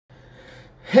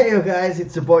Hey you guys,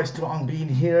 it's your boy StrongBean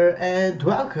here and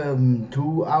welcome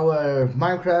to our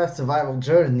Minecraft survival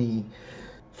journey.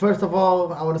 First of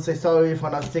all, I want to say sorry for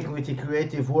not sticking with the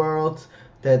creative world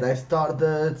that I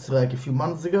started like a few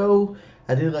months ago.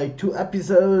 I did like 2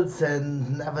 episodes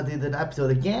and never did an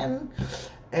episode again.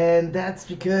 And that's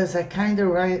because I kind of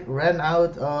ran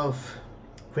out of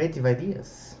creative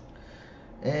ideas.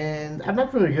 And I'm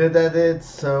not really good at it,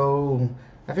 so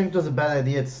I think it was a bad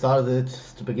idea to start it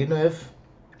to begin with.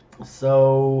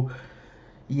 So,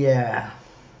 yeah,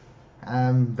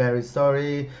 I'm very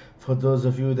sorry for those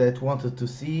of you that wanted to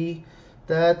see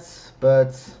that,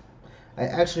 but I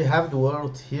actually have the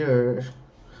world here.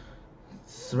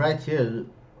 It's right here,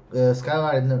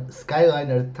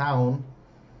 Skyliner Town.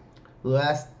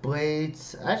 Last played,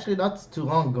 actually not too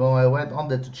long ago. I went on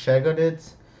there to check on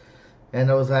it, and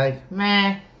I was like,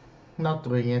 meh, not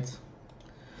doing it.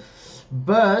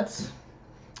 But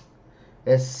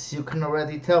as you can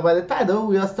already tell by the title,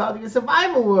 we are starting a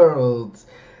survival world.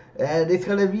 And it's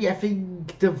gonna be, I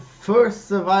think, the first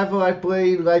survival I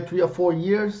played in like 3 or 4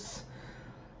 years.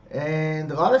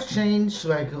 And a lot of change,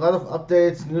 like a lot of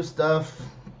updates, new stuff.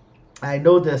 I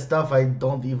know there's stuff I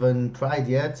don't even tried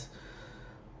yet.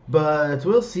 But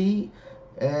we'll see.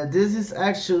 This is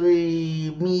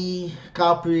actually me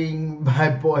copying my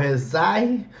boy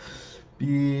AZAI.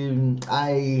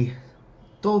 I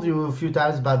told you a few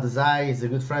times about AZAI. He's a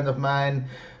good friend of mine,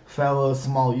 fellow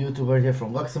small YouTuber here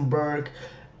from Luxembourg,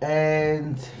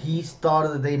 and he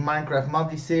started a Minecraft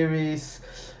multi-series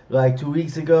like 2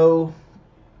 weeks ago,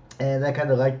 and I kind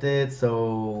of liked it,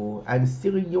 so I'm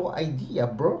stealing your idea,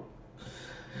 bro.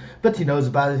 But he knows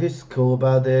about it. He's cool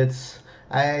about it.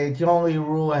 The only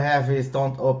rule I have is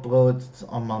don't upload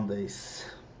on Mondays.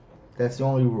 That's the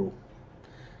only rule.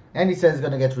 And he says he's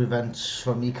gonna get revenge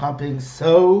for me comping,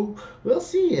 so we'll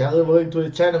see. I'll link to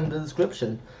his channel in the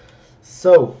description.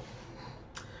 So,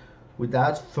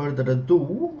 without further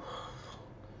ado,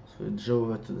 switch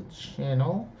over to the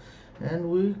channel,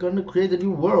 and we're gonna create a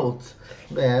new world.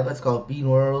 Yeah, let's call it Bean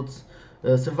World.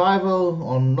 Survival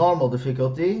on normal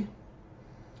difficulty.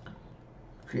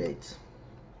 Create.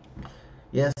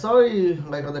 Yeah, sorry,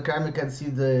 like on the camera you can see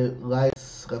the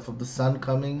lights from the sun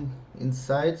coming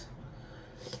inside.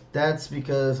 That's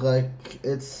because like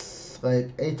it's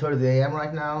like 8:30 a.m.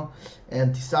 right now,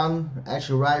 and the sun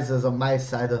actually rises on my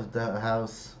side of the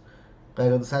house,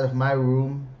 like on the side of my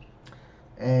room,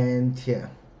 and yeah,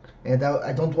 and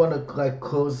I don't want to like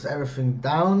close everything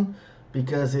down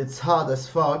because it's hot as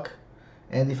fuck,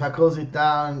 and if I close it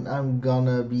down,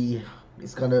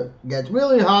 it's gonna get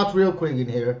really hot real quick in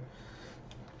here.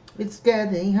 It's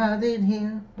getting hot in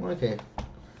here. Okay.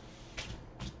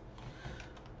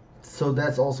 So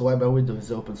that's also why my window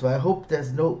is open. So I hope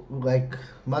there's no like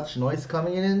much noise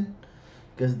coming in,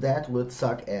 because that would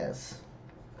suck ass.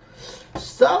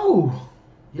 So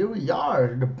here we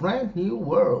are, the brand new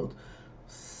world.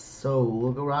 So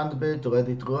look around a bit to let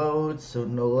it load, so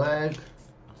no lag.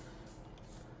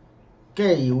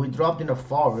 Okay, we dropped in a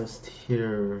forest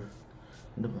here.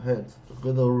 In the head,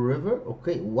 little river.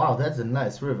 Okay, wow, that's a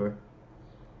nice river.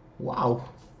 Wow.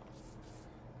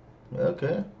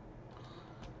 Okay.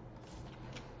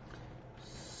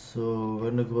 So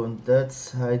we're gonna go on that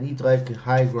side. I need like a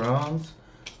high ground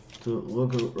to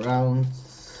look around,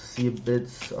 see a bit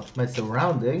of my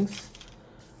surroundings.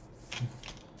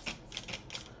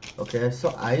 Okay, I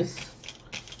saw ice.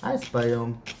 Ice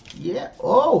biome. Yeah,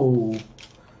 oh!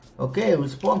 Okay, we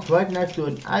spawned right next to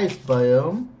an ice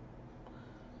biome.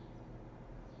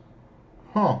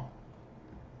 Huh.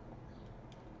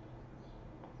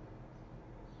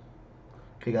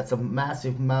 Okay, got some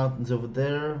massive mountains over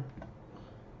there.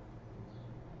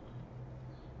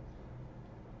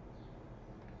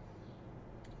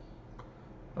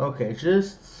 Okay,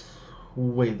 just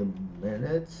wait a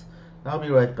minute. I'll be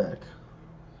right back.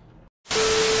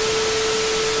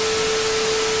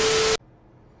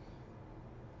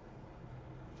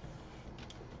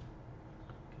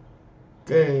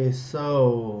 Okay,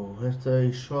 so after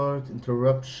a short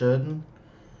interruption,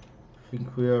 I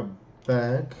think we are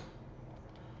back.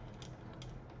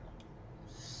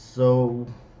 So,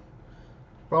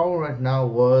 problem right now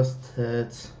was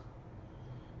that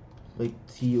like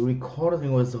the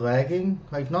recording was lagging,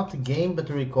 like not the game but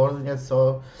the recording. I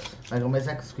saw like on my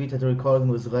second screen that the recording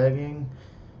was lagging.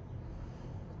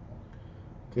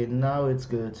 Okay, now it's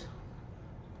good.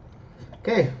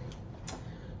 Okay,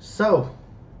 so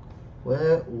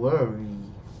where were we?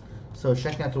 So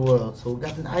checking out the world. So we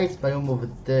got an ice biome over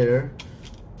there.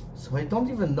 So I don't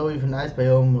even know if an ice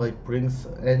biome like brings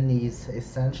any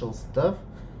essential stuff.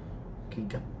 Okay,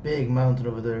 got a big mountain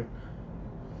over there.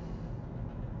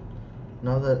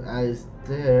 Now that ice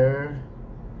there.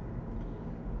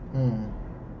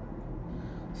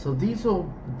 So this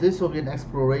will be an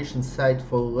exploration site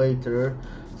for later.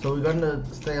 So we're gonna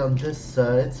stay on this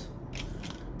side.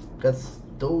 Got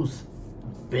those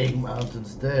big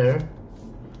mountains there.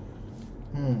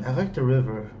 I like the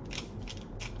river.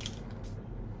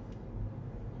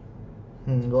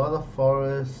 A lot of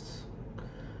forests.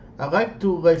 I like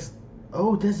to like.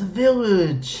 Oh, there's a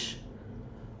village.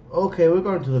 Okay, we're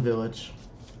going to the village.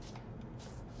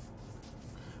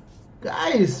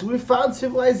 Guys, we found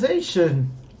civilization.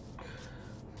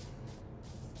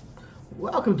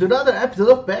 Welcome to another episode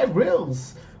of Bear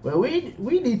Grylls, where we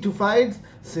need to find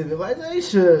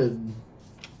civilization.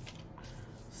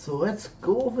 So let's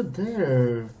go over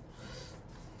there.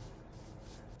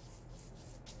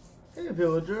 Hey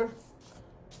villager,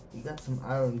 you got some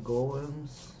iron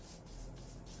golems.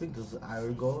 I think those are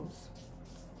iron golems.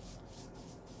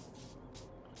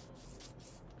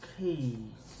 Okay,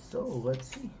 so let's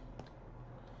see.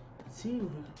 Let's see if we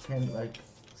can like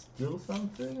steal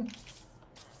something.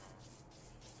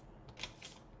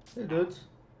 Hey dude.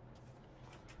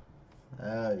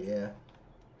 Yeah.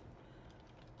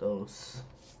 Those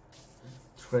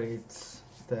trades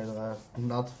that are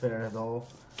not fair at all.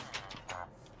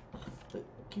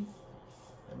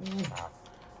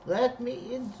 Let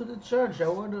me into the church. I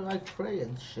want to like pray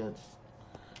and shit.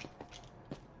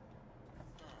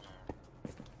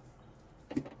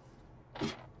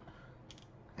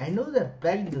 I know that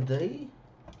back in the day,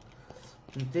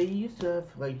 they used to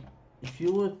have like, if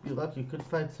you would be lucky, you could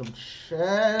find some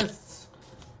chests.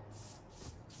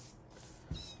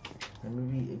 And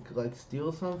maybe it could like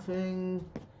steal something.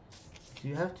 So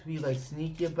you have to be like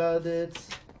sneaky about it.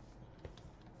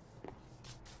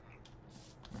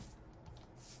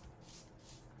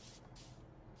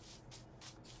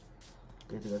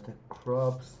 Okay, they got the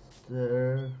crops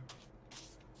there.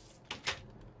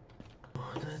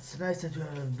 Oh, that's nice that you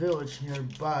have a village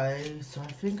nearby. So I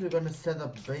think we're gonna set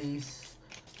up base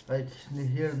like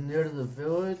here near the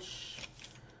village.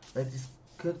 Like this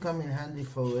could come in handy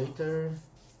for later.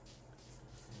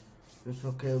 It's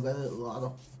okay, we got a lot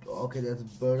of. Okay, that's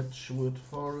birchwood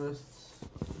forests.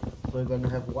 So we're gonna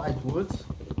have white wood.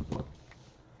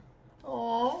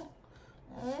 Oh,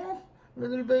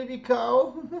 little baby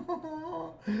cow.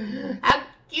 How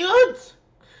cute!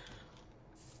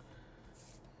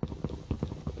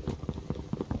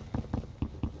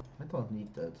 I don't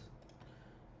need that.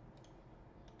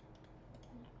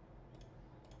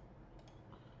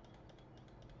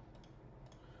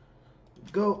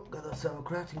 Go, got ourselves a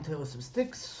crafting table with some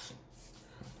sticks.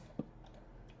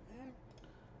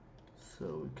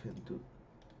 So we can do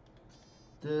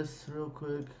this real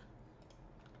quick.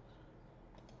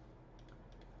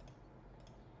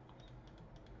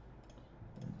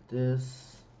 And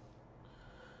this.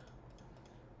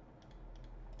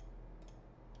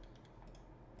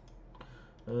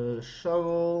 A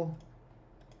shovel.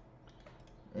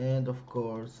 And of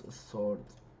course a sword.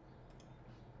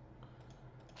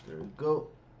 There we go.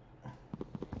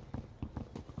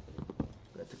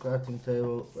 Got the crafting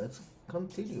table. Let's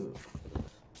continue.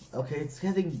 Okay, it's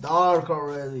getting dark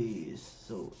already.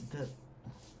 So that.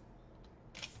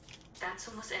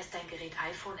 Dazu muss erst dein Gerät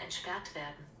iPhone entsperrt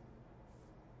werden.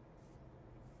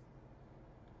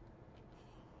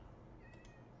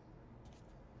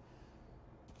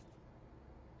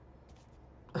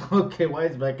 Okay, why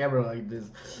is my camera like this?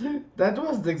 That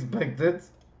wasn't expected.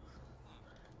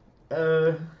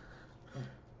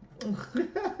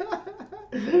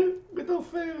 We don't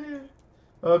fail here.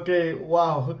 Okay,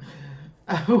 wow.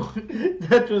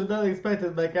 That was not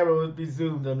expected. My camera would be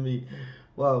zoomed on me.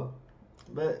 Wow.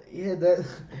 But yeah, that.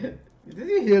 Did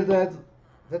you hear that?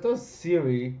 That was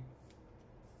Siri.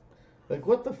 Like,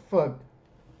 what the fuck?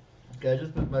 Okay, I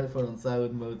just put my phone on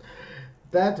silent mode.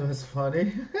 That was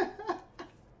funny.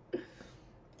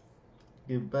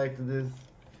 Get back to this.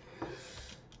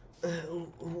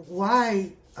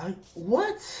 Why?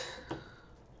 What?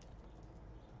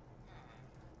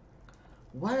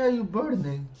 Why are you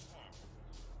burning?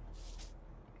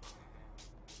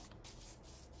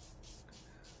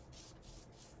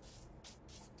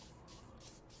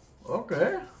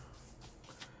 Okay.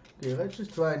 Okay, let's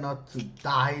just try not to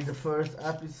die in the first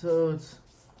episode.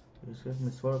 Just give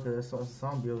me sword because I saw a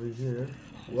zombie over here.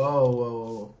 Whoa, whoa,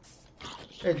 whoa.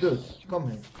 Hey dude, come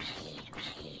here.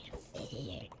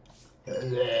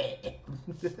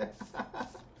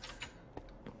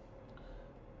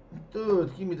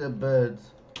 Dude, give me the bed.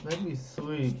 Let me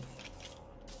sleep.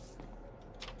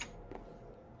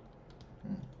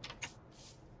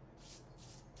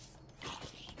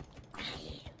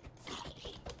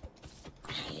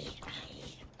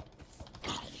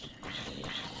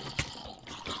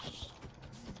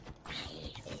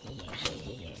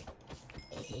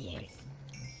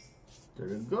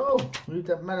 Go! Leave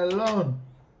that man alone.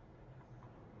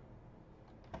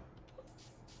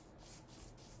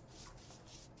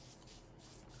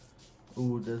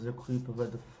 Ooh, there's a creeper by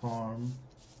the farm.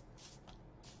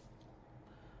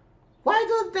 Why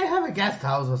don't they have a guest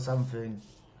house or something?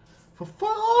 For fun,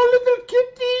 oh, little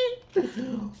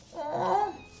kitty!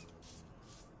 Oh.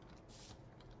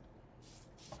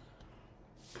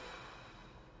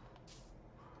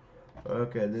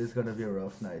 Okay, this is gonna be a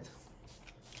rough night.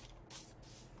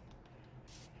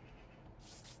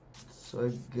 So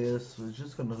I guess we're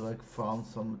just gonna like farm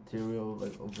some material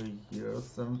like over here or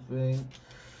something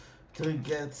till it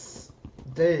gets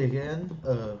day again.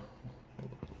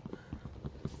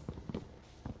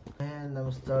 And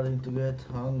I'm starting to get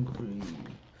hungry.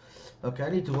 Okay, I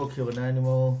need to go kill an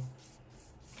animal.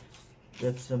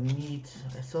 Get some meat.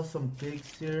 I saw some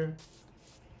pigs here.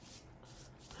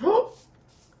 Oh!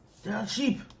 There are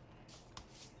sheep!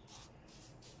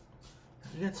 I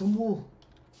can get some wool.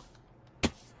 I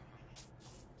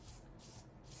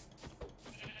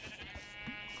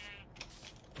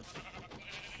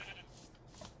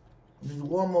need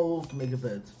one more wool to make a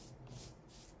bed.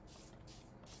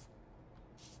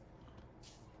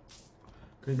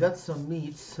 Okay, got some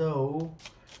meat, so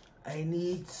I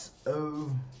need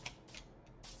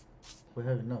we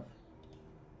have enough.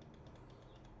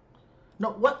 No,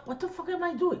 what the fuck am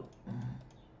I doing?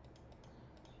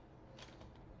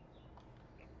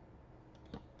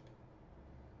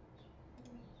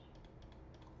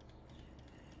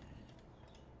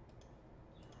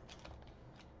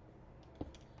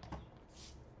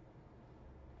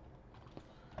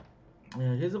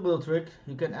 Yeah, here's a little trick.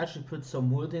 You can actually put some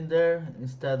wood in there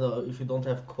instead of if you don't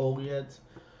have coal yet.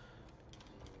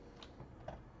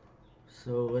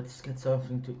 So let's get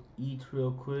something to eat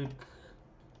real quick.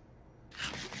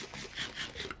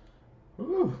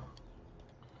 Ooh.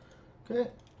 Okay.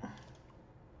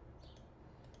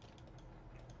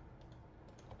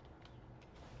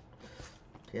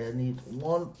 Okay, I need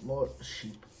one more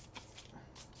sheep.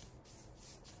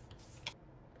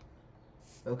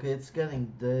 Okay, it's getting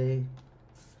day.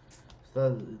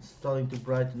 It's starting to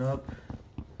brighten up.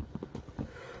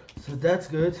 So that's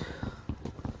good.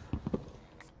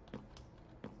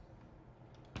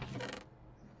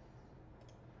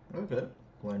 Okay,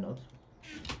 why not?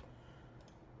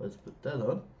 Let's put that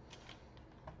on.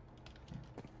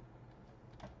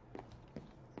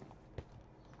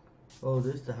 Oh,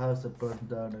 this is the house that burned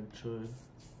down actually.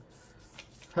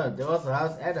 Huh, there was a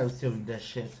house and I was stealing that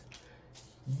shit.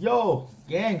 Yo,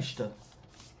 gangster.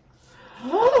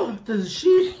 Oh, there's a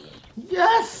sheep.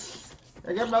 Yes!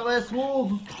 I got my last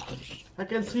wool. I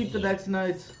can sleep the next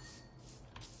night.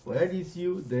 Where is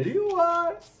you? There you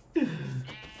are.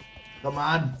 Come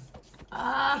on.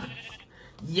 Ah,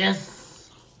 yes.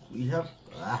 We have.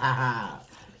 Ah,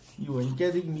 you ain't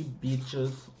getting me,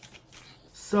 bitches.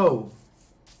 So,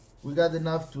 we got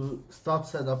enough to start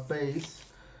set up base,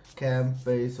 camp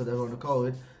base, whatever you want to call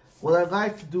it. What I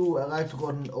like to do, I like to go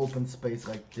in an open space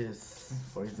like this,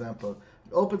 for example.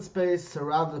 Open space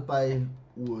surrounded by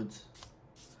wood.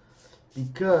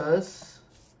 Because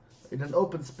in an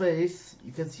open space,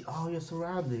 you can see all your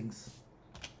surroundings.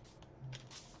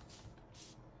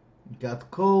 You got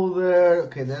coal there,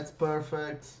 okay, that's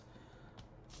perfect.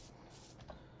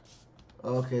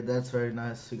 Okay, that's very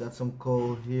nice. We got some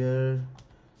coal here.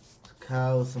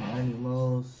 Cows, some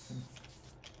animals.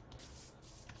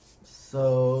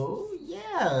 So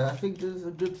yeah, I think this is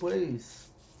a good place.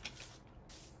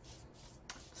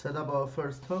 Set up our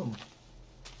first home.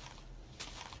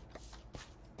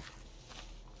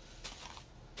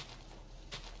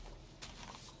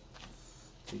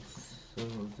 Take some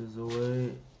of this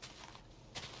away.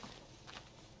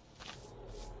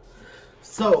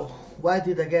 So, why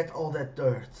did I get all that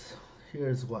dirt?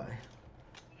 Here's why.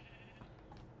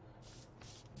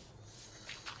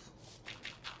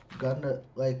 Gonna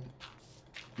like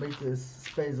make this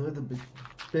space a little bit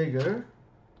bigger.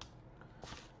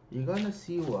 You're gonna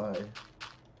see why.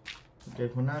 Okay,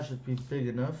 for now should be big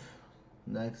enough.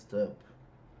 Next up,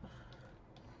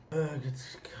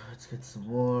 let's get some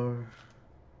more.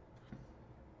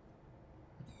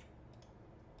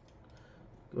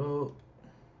 Go.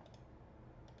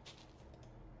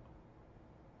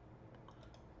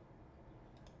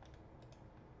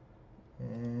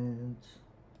 And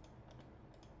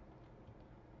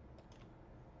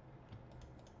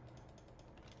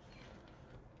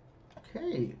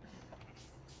okay.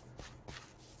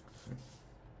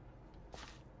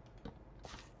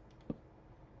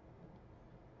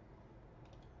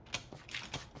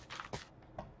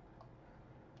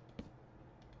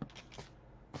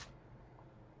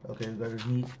 Okay, we're gonna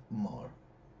need more.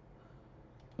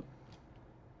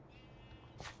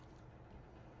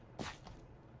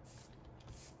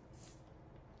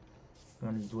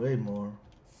 I need way more.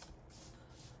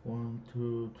 1,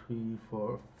 2, 3,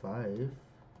 4, 5.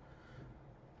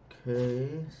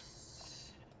 Okay.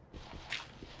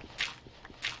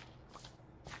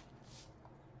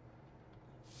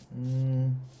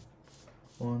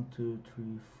 1, 2,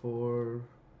 3, 4.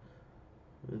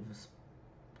 With a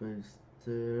space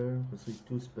there. Let's see,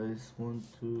 2 space. 1,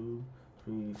 2,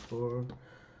 3, 4.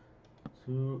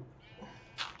 2,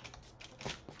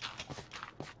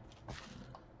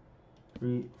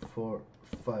 3, 4,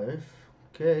 5.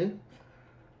 Okay.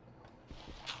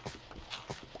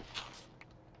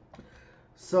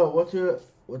 So what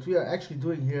we are actually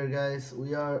doing here, guys,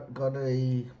 we're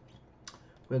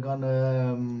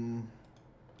gonna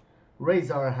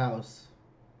raise our house.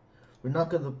 We're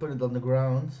not gonna put it on the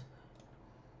ground.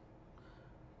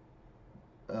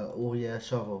 Oh yeah,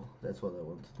 shovel. That's what I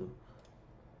want to do.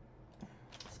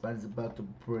 Spider's about to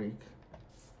break.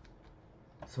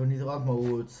 So we need a lot more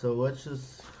wood. So let's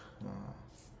just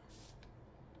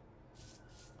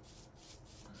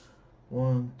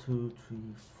 1, 2, 3,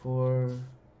 4.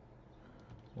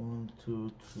 1,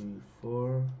 2, 3,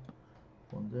 4.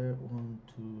 One there. 1,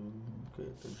 2. Okay,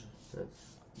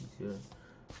 that's easier.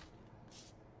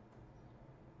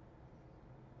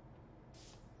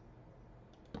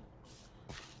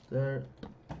 There.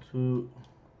 2,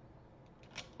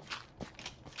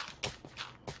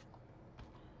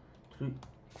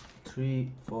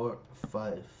 3, 4,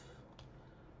 5.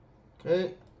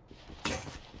 Okay.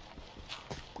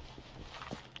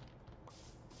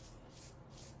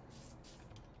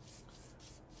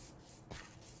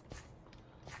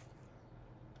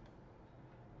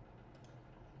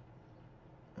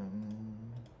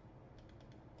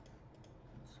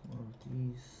 Some of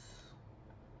these.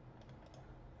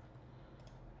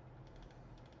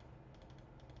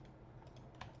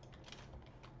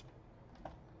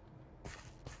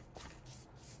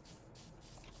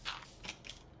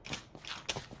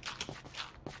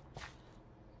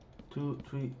 Two,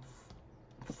 3,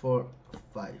 4,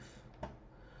 5.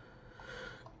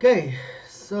 Okay,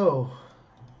 so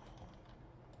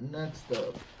next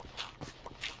up,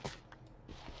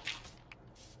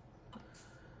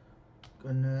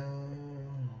 gonna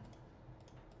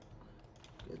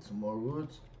get some more wood.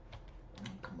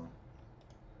 Come on.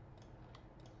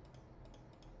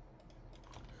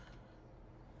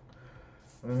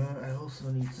 I also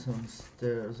need some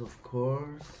stairs, of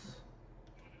course.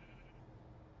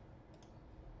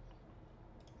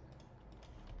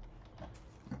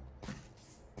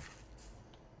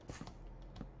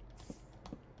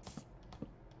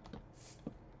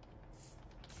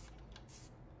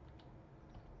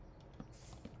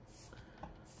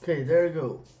 Okay, there you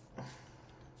go.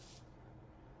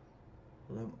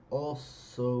 What I'm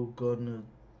also gonna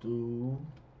do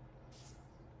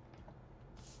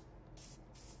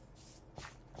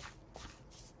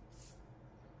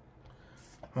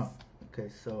okay,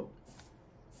 so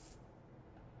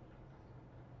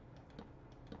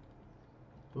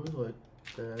do it like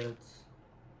that.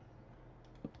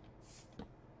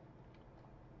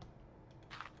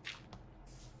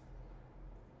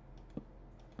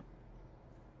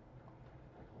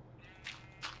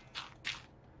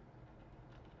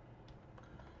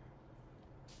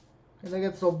 Can I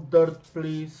get some dirt,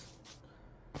 please?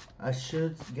 I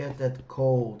should get that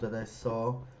coal that I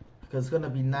saw, because it's gonna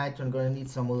be night and I'm gonna need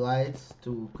some lights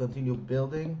to continue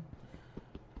building.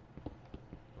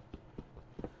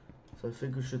 So I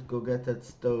think we should go get that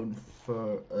stone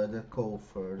for that coal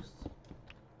first.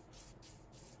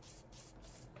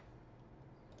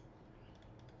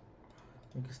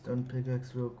 Make a stone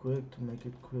pickaxe real quick to make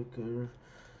it quicker.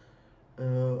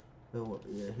 Oh,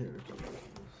 yeah, here it is.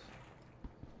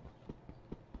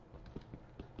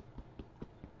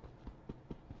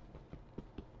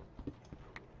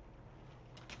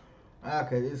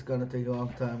 Okay, this is gonna take a long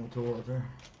time with the water.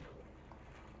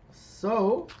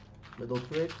 So, little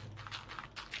trick.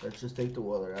 Let's just take the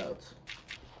water out.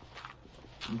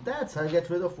 And that's how I get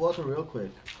rid of water real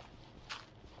quick.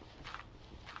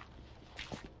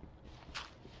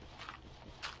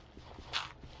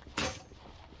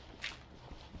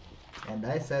 And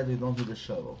I said we don't need a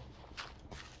shovel.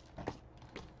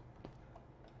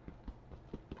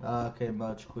 Okay,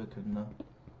 much quicker now.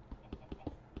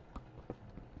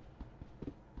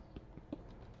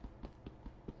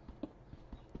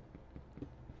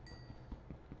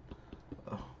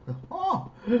 Oh,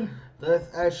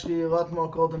 that's actually a lot more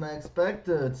cold than I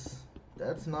expected.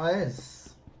 That's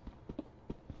nice.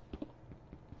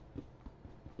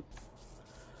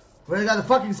 We got a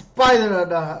fucking spider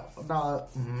now.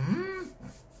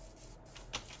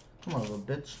 Come on, little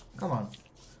bitch. Come on.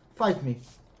 Fight me.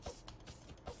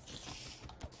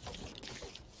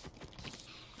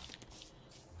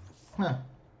 Huh.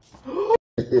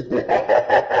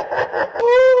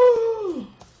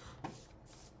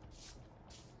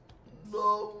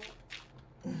 No.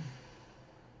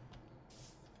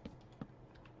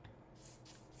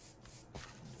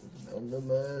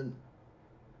 Enderman.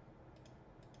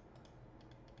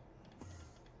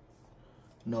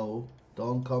 No,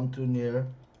 don't come too near.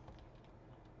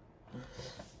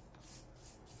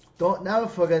 Don't never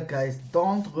forget, guys.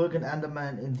 Don't look an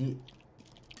Enderman in the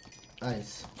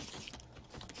eyes.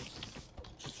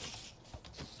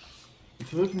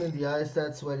 If you look him in the eyes,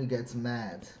 that's when he gets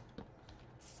mad.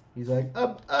 He's like,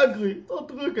 I'm ugly. Don't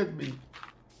look at me.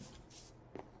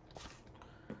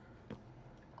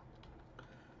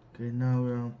 Okay, now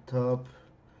we're on top.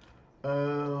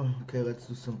 Okay, let's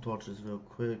do some torches real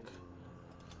quick.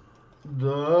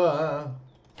 Duh.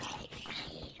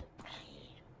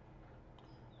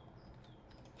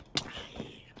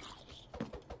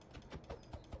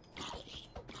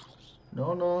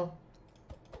 No.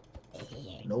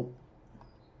 Nope.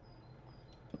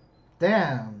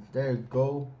 Damn, there you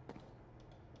go.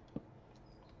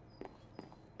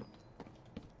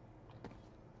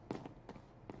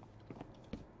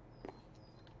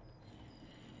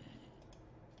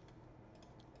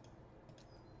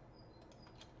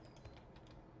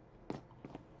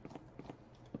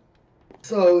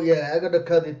 So yeah, I gotta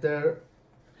cut it there.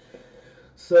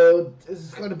 So this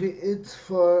is gonna be it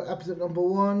for episode number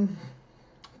 1.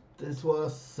 This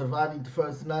was surviving the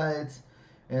first night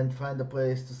and find a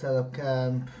place to set up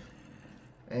camp.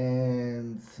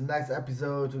 And next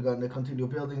episode we're gonna continue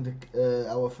building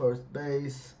our first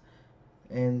base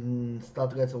and start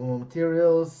to get some more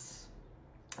materials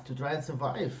to try and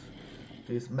survive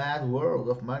this mad world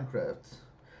of Minecraft.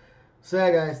 So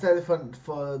yeah guys, that's it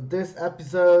for this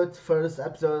episode, first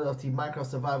episode of the Minecraft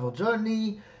survival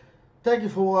journey. Thank you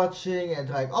for watching, and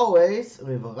like always,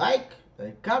 leave a like,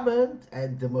 a comment,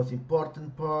 and the most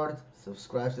important part,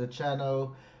 subscribe to the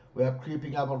channel. We are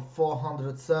creeping up on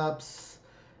 400 subs.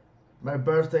 My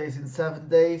birthday is in 7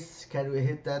 days. Can we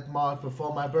hit that mark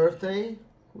before my birthday?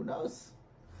 Who knows?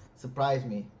 Surprise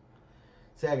me.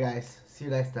 So yeah guys, see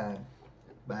you next time.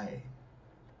 Bye.